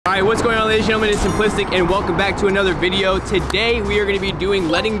Alright, what's going on, ladies and gentlemen? It's Simplistic and welcome back to another video. Today we are going to be doing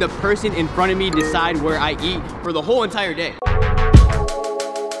letting the person in front of me decide where I eat for the whole entire day.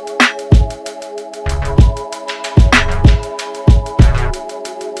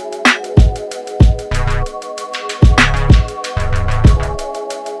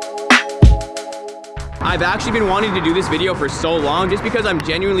 I've actually been wanting to do this video for so long just because I'm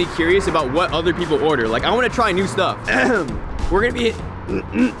genuinely curious about what other people order. Like, I want to try new stuff. We're gonna be...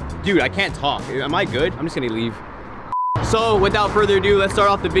 Dude, I can't talk. Am I good? I'm just gonna leave. So without further ado, let's start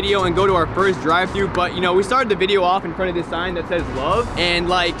off the video and go to our first drive-thru. But you know, we started the video off in front of this sign that says love, and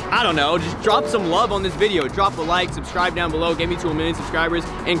like, I don't know, just drop some love on this video. Drop a like, subscribe down below, get me to 1 million subscribers,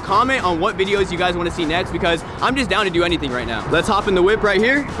 and comment on what videos you guys want to see next, because I'm just down to do anything right now. Let's hop in the whip right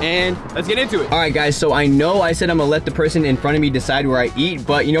here and let's get into it. All right guys, so I know I said I'm gonna let the person in front of me decide where I eat,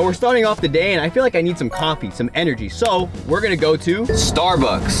 but you know, we're starting off the day and I feel like I need some coffee, some energy. So we're gonna go to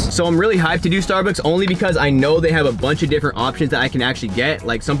Starbucks. So I'm really hyped to do Starbucks only because I know they have a bunch of different options that I can actually get.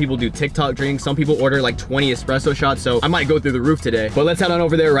 Like, some people do TikTok drinks, some people order like 20 espresso shots, so I might go through the roof today. But let's head on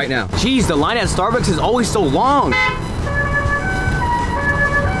over there right now. Jeez, the line at Starbucks is always so long.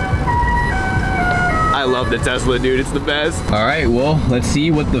 I love the Tesla, dude. It's the best. All right, well, let's see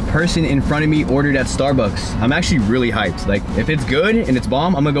what the person in front of me ordered at Starbucks. I'm actually really hyped. Like, if it's good and it's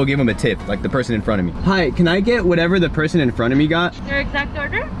bomb, I'm gonna go give them a tip, like the person in front of me. Hi, can I get whatever the person in front of me got? Their exact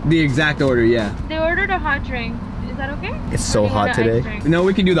order? The exact order, yeah. They ordered a hot drink. Is that okay? It's so hot today. No,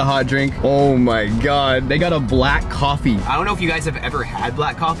 we can do the hot drink. Oh my God, they got a black coffee. I don't know if you guys have ever had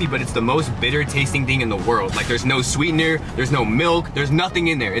black coffee, but it's the most bitter tasting thing in the world. Like, there's no sweetener, there's no milk, there's nothing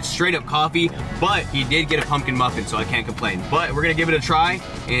in there. It's straight up coffee, but he did get a pumpkin muffin, so I can't complain. But we're gonna give it a try,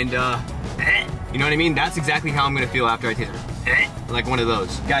 and you know what I mean? That's exactly how I'm gonna feel after I taste it. Like one of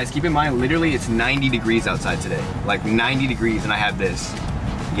those. Guys, keep in mind, literally it's 90 degrees outside today. Like 90 degrees, and I have this.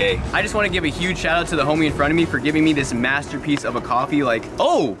 Yay. I just want to give a huge shout out to the homie in front of me for giving me this masterpiece of a coffee. Like,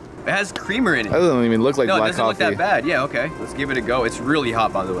 oh, it has creamer in it. That doesn't even look like black coffee. No, it doesn't look that bad. Yeah, okay. Let's give it a go. It's really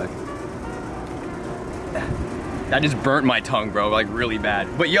hot, by the way. That just burnt my tongue, bro, like really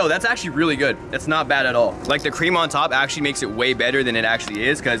bad. But yo, that's actually really good. That's not bad at all. Like, the cream on top actually makes it way better than it actually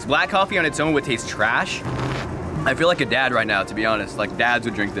is, because black coffee on its own would taste trash. I feel like a dad right now, to be honest. Like, dads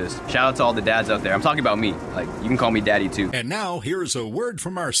would drink this. Shout out to all the dads out there. I'm talking about me. Like, you can call me daddy too. And now, here's a word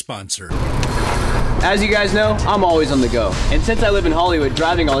from our sponsor. As you guys know, I'm always on the go. And since I live in Hollywood,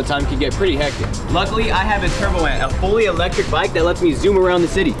 driving all the time can get pretty hectic. Luckily, I have a Turbo Ant, a fully electric bike that lets me zoom around the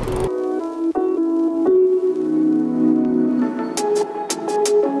city.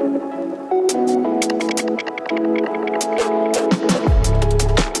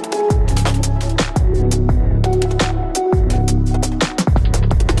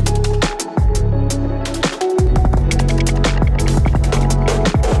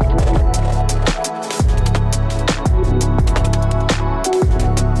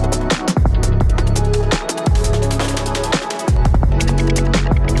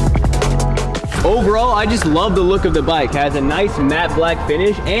 Overall, I just love the look of the bike. It has a nice matte black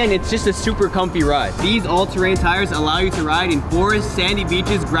finish, and it's just a super comfy ride. These all-terrain tires allow you to ride in forests, sandy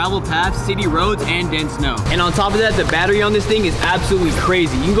beaches, gravel paths, city roads, and dense snow. And on top of that, the battery on this thing is absolutely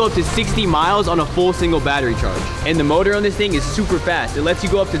crazy. You can go up to 60 miles on a full single battery charge. And the motor on this thing is super fast. It lets you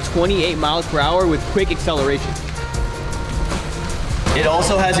go up to 28 miles per hour with quick acceleration. It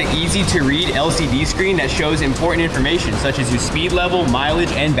also has an easy-to-read LCD screen that shows important information such as your speed level,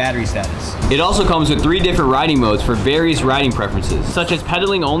 mileage, and battery status. It also comes with 3 different riding modes for various riding preferences, such as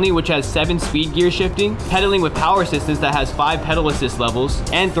pedaling only, which has 7 speed gear shifting, pedaling with power assistance that has 5 pedal assist levels,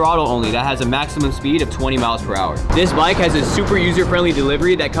 and throttle only that has a maximum speed of 20 miles per hour. This bike has a super user-friendly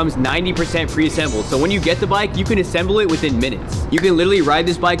delivery that comes 90% pre-assembled, so when you get the bike, you can assemble it within minutes. You can literally ride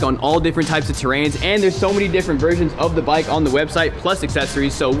this bike on all different types of terrains, and there's so many different versions of the bike on the website, plus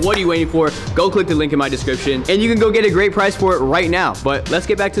accessories. So what are you waiting for? Go click the link in my description and you can go get a great price for it right now. But let's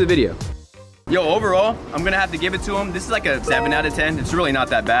get back to the video. Yo, overall, I'm gonna have to give it to him. This is like a 7 out of 10. It's really not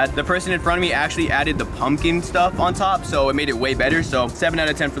that bad. The person in front of me actually added the pumpkin stuff on top, so it made it way better. So 7 out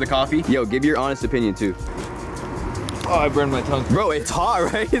of 10 for the coffee. Yo, give your honest opinion too. Oh, I burned my tongue. Bro, it's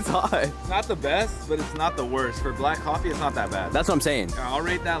hot, right? It's hot. It's not the best, but it's not the worst. For black coffee, it's not that bad. That's what I'm saying. I'll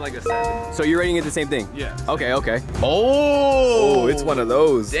rate that like a 7. So you're rating it the same thing? Yeah. Okay, okay. Oh, it's one of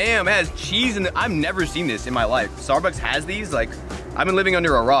those. Damn, it has cheese in it. I've never seen this in my life. Starbucks has these? Like, I've been living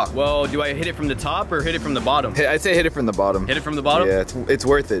under a rock. Well, do I hit it from the top or hit it from the bottom? I'd say hit it from the bottom. Hit it from the bottom? Yeah, it's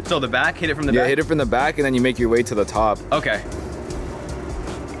worth it. So the back, hit it from the back? Yeah, hit it from the back and then you make your way to the top. Okay.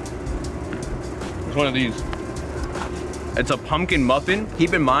 It's one of these. It's a pumpkin muffin.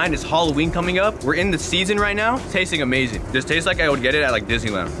 Keep in mind, it's Halloween coming up. We're in the season right now. It's tasting amazing. This tastes like I would get it at like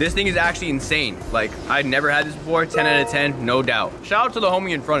Disneyland. This thing is actually insane. Like, I'd never had this before. 10 out of 10, no doubt. Shout out to the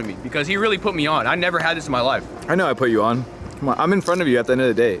homie in front of me because he really put me on. I never had this in my life. I know I put you on. Come on, I'm in front of you at the end of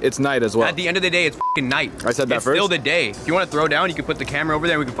the day. It's night as well. At the end of the day, it's fucking night. I said that it's first? It's still the day. If you want to throw down, you can put the camera over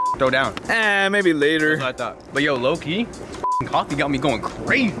there and we can throw down. Maybe later. That's what I thought. But yo, low key, coffee got me going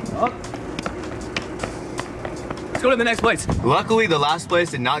crazy. Let's go to the next place. Luckily, the last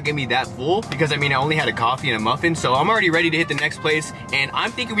place did not get me that full because I mean, I only had a coffee and a muffin, so I'm already ready to hit the next place. And I'm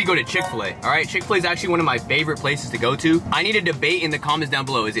thinking we go to Chick-fil-A. All right, Chick-fil-A is actually one of my favorite places to go to. I need a debate in the comments down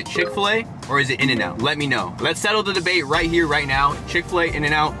below. Is it Chick-fil-A or is it In-N-Out? Let me know. Let's settle the debate right here, right now. Chick-fil-A,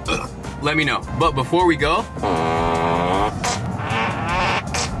 In-N-Out, let me know. But before we go,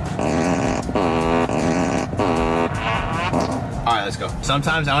 all right, let's go.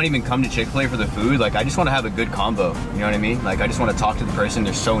 Sometimes I don't even come to Chick-fil-A for the food. Like, I just want to have a good combo. You know what I mean? Like, I just want to talk to the person.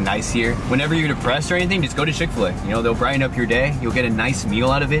 They're so nice here. Whenever you're depressed or anything, just go to Chick-fil-A. You know, they'll brighten up your day. You'll get a nice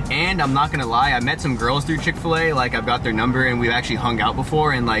meal out of it. And I'm not gonna lie, I met some girls through Chick-fil-A. Like, I've got their number and we've actually hung out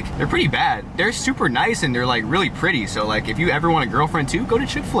before. And like, they're pretty bad. They're super nice and they're like really pretty. So like, if you ever want a girlfriend too, go to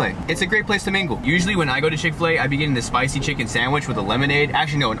Chick-fil-A. It's a great place to mingle. Usually when I go to Chick-fil-A, I be getting the spicy chicken sandwich with a lemonade.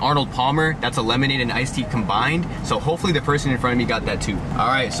 Actually, no, an Arnold Palmer. That's a lemonade and iced tea combined. So hopefully the person in front of me got that too. All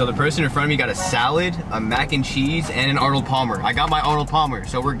right, so the person in front of me got a salad, a mac and cheese, and an Arnold Palmer. I got my Arnold Palmer,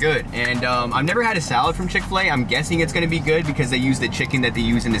 so we're good. And I've never had a salad from Chick-fil-A. I'm guessing it's gonna be good because they use the chicken that they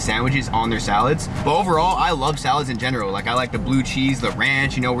use in the sandwiches on their salads. But overall, I love salads in general. Like, I like the blue cheese, the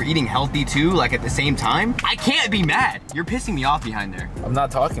ranch, you know, we're eating healthy too, like at the same time. I can't be mad. You're pissing me off behind there. I'm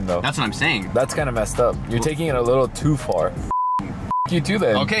not talking though. That's what I'm saying. That's kind of messed up. You're taking it a little too far. You too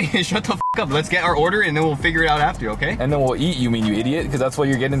then. Okay, shut the f up. Let's get our order and then we'll figure it out after, okay? And then we'll eat, you mean, you idiot? Because that's what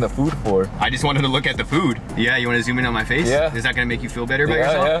you're getting the food for. I just wanted to look at the food. Yeah, you want to zoom in on my face? Yeah. Is that going to make you feel better about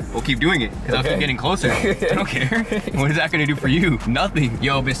yourself? Yeah. We'll keep doing it because I'll keep getting closer. I don't care. What is that going to do for you? Nothing.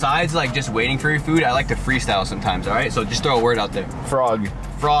 Yo, besides like just waiting for your food, I like to freestyle sometimes, all right? So just throw a word out there. Frog.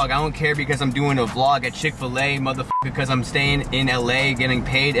 Frog. I don't care because I'm doing a vlog at Chick-fil-A, motherfucker, because I'm staying in LA, getting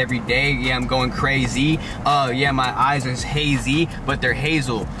paid every day. Yeah, I'm going crazy. Yeah, my eyes are hazy, but they're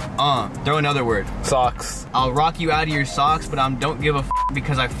hazel. Throw another word. Socks. I'll rock you out of your socks, but I don't give a f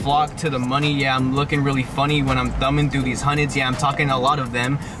because I flock to the money. Yeah, I'm looking really funny when I'm thumbing through these hundreds. Yeah, I'm talking a lot of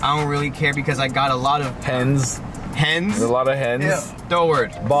them. I don't really care because I got a lot of hens. Hens? There's a lot of hens. Yeah. Throw a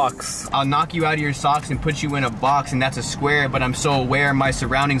word. Box. I'll knock you out of your socks and put you in a box, and that's a square, but I'm so aware of my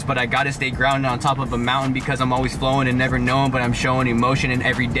surroundings, but I gotta stay grounded on top of a mountain because I'm always flowing and never knowing, but I'm showing emotion, and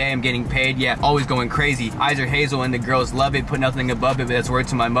every day I'm getting paid. Yeah, always going crazy. Eyes are hazel and the girls love it, put nothing above it, but that's word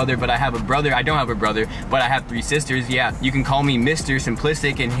to my mother. But I have a brother. I don't have a brother, but I have 3 sisters. Yeah, you can call me Mr.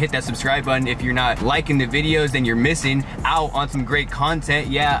 Simplistic and hit that subscribe button. If you're not liking the videos, then you're missing out on some great content.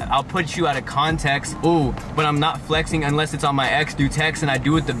 Yeah, I'll put you out of context. Ooh, but I'm not flexing unless it's on my ex through text, and I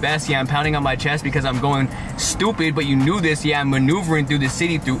do it the best. Yeah, I'm pounding on my chest because I'm going stupid, but you knew this. Yeah, I'm maneuvering through the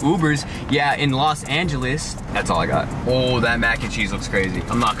city through Ubers. Yeah, in Los Angeles. That's all I got. Oh, that mac and cheese looks crazy.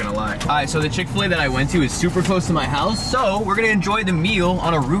 I'm not gonna lie. All right, so the Chick-fil-A that I went to is super close to my house, so we're gonna enjoy the meal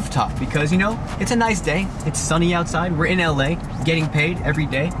on a rooftop because, you know, it's a nice day. It's sunny outside. We're in LA, getting paid every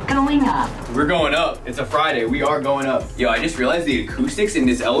day. Going up. We're going up. It's a Friday. We are going up. Yo, I just realized the acoustics in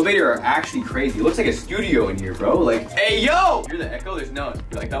this elevator are actually crazy. It looks like a studio in here, bro. Like, hey, yo! You're the echo? There's none.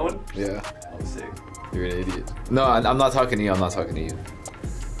 You like that one? Yeah. Oh, sick. You're an idiot. No, I'm not talking to you. I'm not talking to you.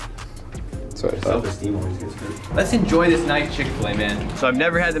 Sorry. Self-esteem always gets hurt. Let's enjoy this nice Chick-fil-A, man. So I've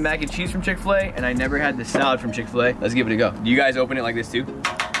never had the mac and cheese from Chick-fil-A, and I never had the salad from Chick-fil-A. Let's give it a go. Do you guys open it like this too?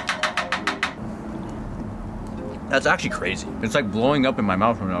 That's actually crazy. It's like blowing up in my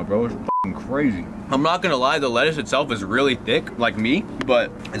mouth right now, bro. It's f***ing crazy. I'm not gonna lie, the lettuce itself is really thick, like me,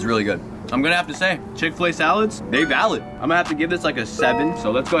 but it's really good. I'm gonna have to say, Chick-fil-A salads, they valid. I'm gonna have to give this like a 7.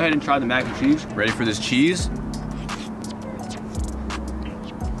 So let's go ahead and try the mac and cheese. Ready for this cheese?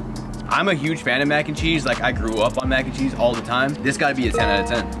 I'm a huge fan of mac and cheese. Like, I grew up on mac and cheese all the time. This gotta be a 10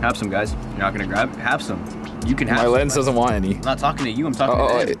 out of 10. Have some, guys. You're not gonna grab? Have some. You can have My some. lens doesn't want any. I'm not talking to you, I'm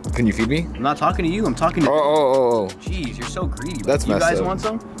talking to them. Can you feed me? I'm not talking to you, I'm talking to Oh. Jeez, you're so greedy. That's you messed guys up. want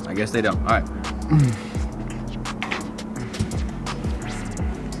some? I guess they don't. All right.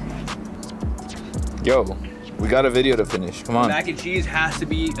 Yo, we got a video to finish. Come on. Mac and cheese has to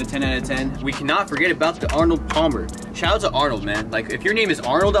be a 10 out of 10. We cannot forget about the Arnold Palmer. Shout out to Arnold, man. Like, if your name is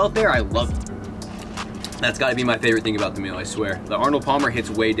Arnold out there, I love you. That's gotta be my favorite thing about the meal, I swear. The Arnold Palmer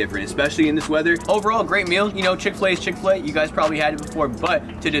hits way different, especially in this weather. Overall, great meal. You know, Chick-fil-A is Chick-fil-A. You guys probably had it before,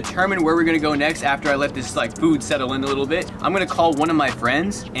 but to determine where we're gonna go next after I let this like food settle in a little bit, I'm gonna call one of my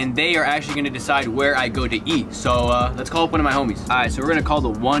friends and they are actually gonna decide where I go to eat. So let's call up one of my homies. All right, so we're gonna call the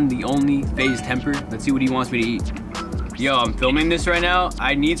one, the only FaZe Temper. Let's see what he wants me to eat. Yo, I'm filming this right now.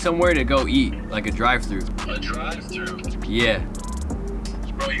 I need somewhere to go eat, like a drive-thru. A drive-thru? Yeah.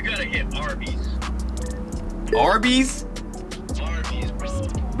 Bro, you gotta get Arby's. Arby's? Arby's, bro.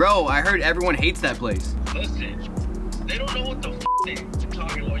 Bro, I heard everyone hates that place. Listen, they don't know what the f they're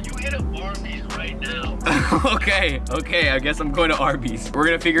talking about. You hit up Arby's right now. Okay, I guess I'm going to Arby's. We're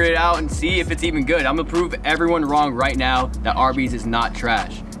gonna figure it out and see if it's even good. I'm gonna prove everyone wrong right now that Arby's is not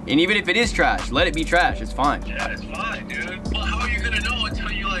trash. And even if it is trash, let it be trash, it's fine. Yeah, it's fine, dude. Well, how are you gonna know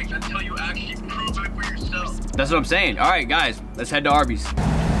until you actually prove it for yourself? That's what I'm saying. All right, guys, let's head to Arby's.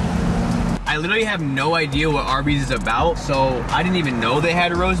 I literally have no idea what Arby's is about, so I didn't even know they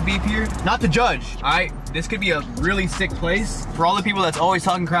had a roast beef here. Not to judge, all right? This could be a really sick place. For all the people that's always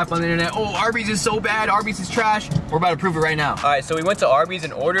talking crap on the internet, oh, Arby's is so bad, Arby's is trash, we're about to prove it right now. All right, so we went to Arby's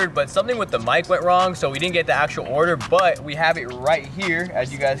and ordered, but something with the mic went wrong, so we didn't get the actual order, but we have it right here,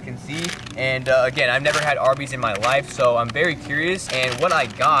 as you guys can see. And again, I've never had Arby's in my life, so I'm very curious. And what I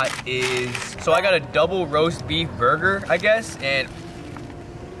got is, so I got a double roast beef burger, I guess, and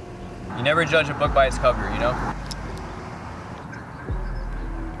you never judge a book by its cover, you know?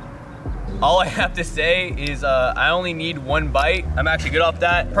 All I have to say is I only need one bite. I'm actually good off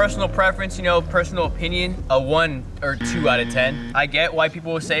that. Personal preference, you know, personal opinion, a 1 or 2 out of 10. I get why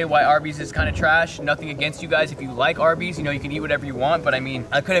people will say why Arby's is kind of trash. Nothing against you guys. If you like Arby's, you know, you can eat whatever you want, but I mean,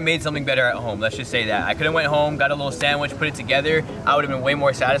 I could have made something better at home. Let's just say that. I could have went home, got a little sandwich, put it together. I would have been way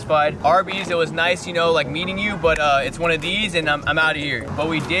more satisfied. Arby's, it was nice, you know, like meeting you, but it's one of these and I'm out of here. But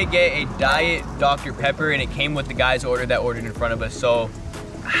we did get a Diet Dr. Pepper and it came with the guy's order that ordered in front of us, so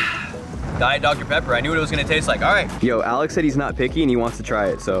Diet Dr. Pepper. I knew what it was gonna taste like. All right. Yo, Alex said he's not picky and he wants to try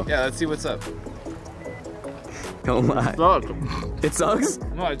it, so. Yeah, let's see what's up. Don't lie. It sucks. It sucks?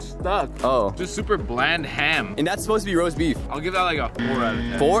 No, it's stuck. Oh. Just super bland ham. And that's supposed to be roast beef. I'll give that like a 4 out of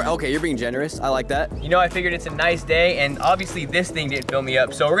 10. 4? Okay, you're being generous. I like that. You know, I figured it's a nice day, and obviously this thing didn't fill me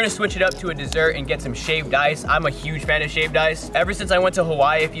up, so we're gonna switch it up to a dessert and get some shaved ice. I'm a huge fan of shaved ice. Ever since I went to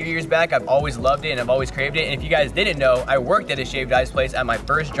Hawaii a few years back, I've always loved it and I've always craved it. And if you guys didn't know, I worked at a shaved ice place at my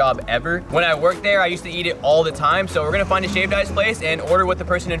first job ever. When I worked there, I used to eat it all the time, so we're gonna find a shaved ice place and order what the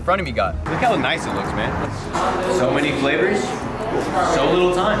person in front of me got. Look how nice it looks, man. So many flavors. So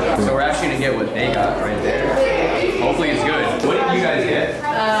little time. So we're actually gonna get what they got right there. Hopefully it's good. What did you guys get?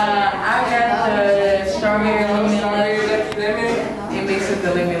 I got the strawberry lemon and mixed with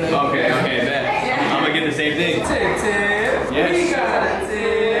the lemon. Okay, bet. I'm gonna get the same thing. Tip. Yes. We got a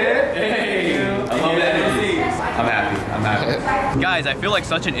tip. Hey, I love that energy. I'm happy. Guys, I feel like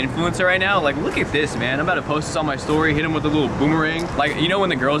such an influencer right now. Like, look at this, man. I'm about to post this on my story, hit him with a little boomerang. Like, you know when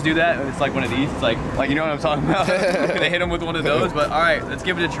the girls do that? It's like one of these. It's like you know what I'm talking about? They hit him with one of those, but all right, let's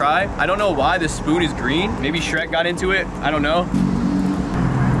give it a try. I don't know why the spoon is green. Maybe Shrek got into it. I don't know.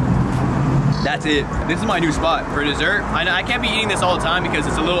 That's it. This is my new spot for dessert. I can't be eating this all the time because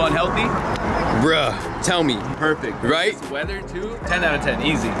it's a little unhealthy. Bruh, tell me. Perfect. Right? This weather too, 10 out of 10,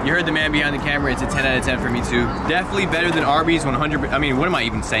 easy. You heard the man behind the camera. It's a 10 out of 10 for me too. Definitely better than Arby's 100. I mean, what am I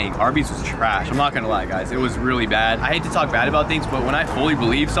even saying? Arby's was trash. I'm not gonna lie, guys. It was really bad. I hate to talk bad about things, but when I fully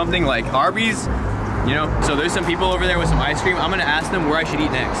believe something like Arby's, you know, so there's some people over there with some ice cream. I'm gonna ask them where I should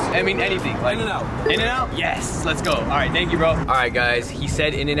eat next. I mean, anything. Like In-N-Out. In-N-Out? Yes, let's go. All right, thank you, bro. All right, guys, he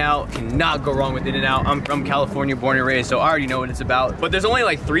said In-N-Out. Cannot go wrong with In-N-Out. I'm from California, born and raised, so I already know what it's about. But there's only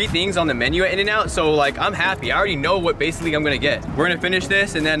like 3 things on the menu at In-N-Out, so like, I'm happy. I already know what basically I'm gonna get. We're gonna finish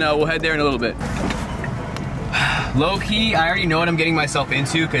this, and then we'll head there in a little bit. Low key, I already know what I'm getting myself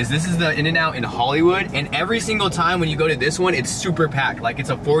into because this is the In-N-Out in Hollywood, and every single time when you go to this one, it's super packed. Like, it's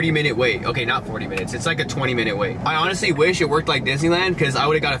a 40-minute wait. Okay, not 40 minutes. It's like a 20-minute wait. I honestly wish it worked like Disneyland because I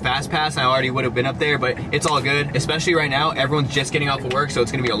would have got a fast pass. I already would have been up there, but it's all good. Especially right now, everyone's just getting off of work, so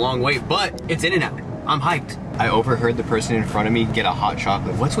it's gonna be a long wait, but it's In-N-Out. I'm hyped. I overheard the person in front of me get a hot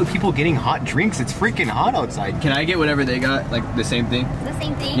chocolate. What's with people getting hot drinks? It's freaking hot outside. Can I get whatever they got? Like the same thing? The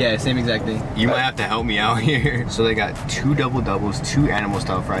same thing? Yeah, same exact thing. You might have to help me out here. So they got 2 double doubles, 2 animal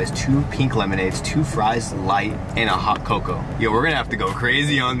style fries, 2 pink lemonades, 2 fries light, and a hot cocoa. Yo, we're gonna have to go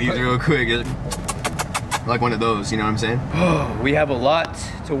crazy on these real quick. Like one of those, you know what I'm saying? We have a lot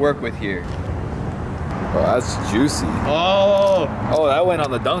to work with here. Oh, that's juicy. Oh, Oh, that went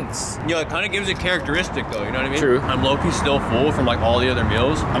on the dunks. yo, it kind of gives a characteristic though, you know what I mean? True. I'm low-key still full from like all the other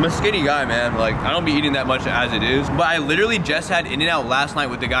meals. I'm a skinny guy, man. Like, I don't be eating that much as it is. But I literally just had In-N-Out last night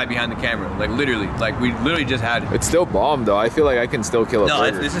with the guy behind the camera. Like, literally. Like, we literally just had it. It's still bomb though. I feel like I can still kill a No,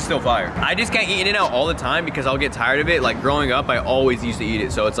 burger. this is still fire. I just can't eat In-N-Out all the time because I'll get tired of it. Like, growing up, I always used to eat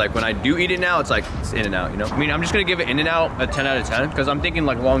it. So it's like, when I do eat it now, it's like, it's In-N-Out, you know? I mean, I'm just gonna give it In-N-Out a 10 out of 10 because I'm thinking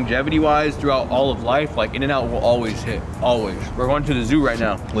like longevity-wise throughout all of life, like In-N-Out will always hit, always. We're going to the zoo right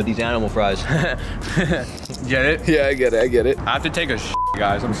now with these animal fries. Get it? Yeah, I get it. I get it. I have to take a shit,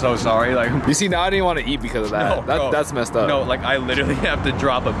 guys. I'm so sorry. Like, You see, now I didn't want to eat because of that. no, bro. That's messed up. No, like I literally have to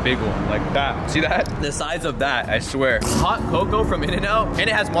drop a big one like that. See that? The size of that, I swear. Hot cocoa from In-N-Out, and it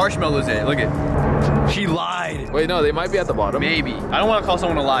has marshmallows in it. Look at. She lied. Wait, no, they might be at the bottom. Maybe. I don't want to call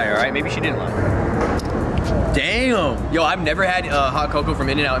someone a liar, all right? Maybe she didn't lie. Damn. Yo, I've never had hot cocoa from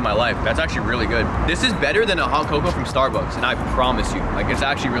In-N-Out in my life. That's actually really good. This is better than a hot cocoa from Starbucks, and I promise you, like, it's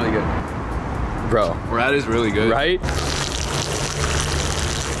actually really good. Bro. That is really good. Right?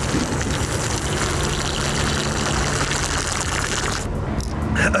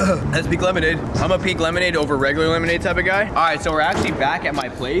 That's pink lemonade. I'm a pink lemonade over regular lemonade type of guy. All right, so we're actually back at my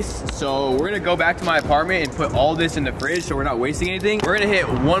place. So we're gonna go back to my apartment and put all this in the fridge so we're not wasting anything. We're gonna hit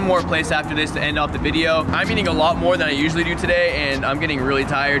one more place after this to end off the video. I'm eating a lot more than I usually do today and I'm getting really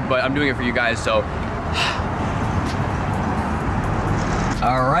tired, but I'm doing it for you guys, so.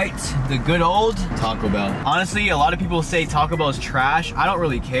 All right, the good old Taco Bell. Honestly, a lot of people say Taco Bell is trash. I don't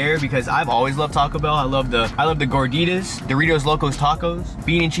really care because I've always loved Taco Bell. I love the gorditas, Doritos Locos Tacos,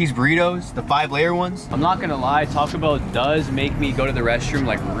 bean and cheese burritos, the 5-layer ones. I'm not gonna lie, Taco Bell does make me go to the restroom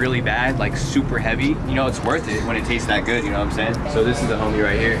like really bad, like super heavy. You know, it's worth it when it tastes that good, you know what I'm saying? So this is the homie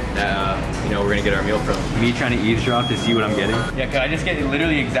right here that, you know, we're gonna get our meal from. Me trying to eavesdrop to see what I'm getting. Yeah, can I just get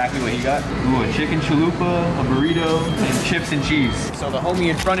literally exactly what he got? Ooh, a chicken chalupa, a burrito, and chips and cheese. So the homie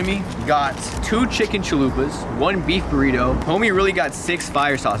in front of me got 2 chicken chalupas, 1 beef burrito. Homie really got 6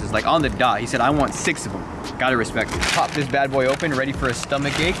 fire sauces, like on the dot. He said, I want 6 of them. Gotta respect it. Pop this bad boy open, ready for a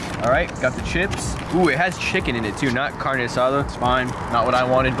stomach ache. All right, got the chips. Ooh, it has chicken in it too, not carne asada. It's fine, not what I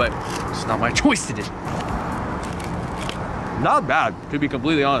wanted, but it's not my choice today. Not bad, to be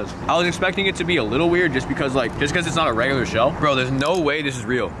completely honest. I was expecting it to be a little weird just because it's not a regular shell. Bro, there's no way this is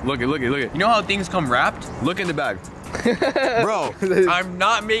real. Look it, look it, look it. You know how things come wrapped? Look in the bag. Bro, I'm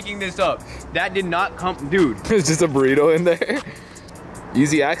not making this up. That did not come, dude. There's just a burrito in there.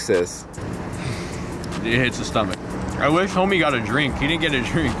 Easy access. It hits the stomach. I wish homie got a drink. He didn't get a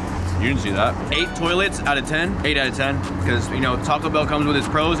drink. You didn't see that. 8 toilets out of 10. 8 out of 10. Because, you know, Taco Bell comes with its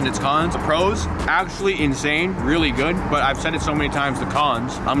pros and its cons. The pros, actually insane, really good. But I've said it so many times, the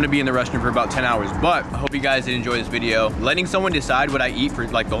cons, I'm gonna be in the restroom for about 10 hours. But I hope you guys did enjoy this video. Letting someone decide what I eat for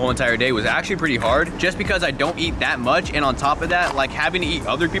like the whole entire day was actually pretty hard. Just because I don't eat that much. And on top of that, like having to eat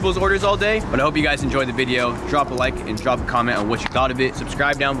other people's orders all day. But I hope you guys enjoyed the video. Drop a like and drop a comment on what you thought of it.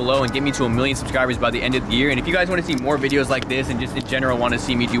 Subscribe down below and get me to 1 million subscribers by the end of the year. And if you guys want to see more videos like this and just in general want to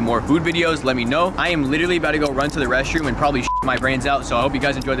see me do more food videos, let me know. I am literally about to go run to the restroom and probably shit my brains out. So I hope you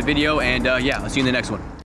guys enjoyed the video, and yeah, I'll see you in the next one.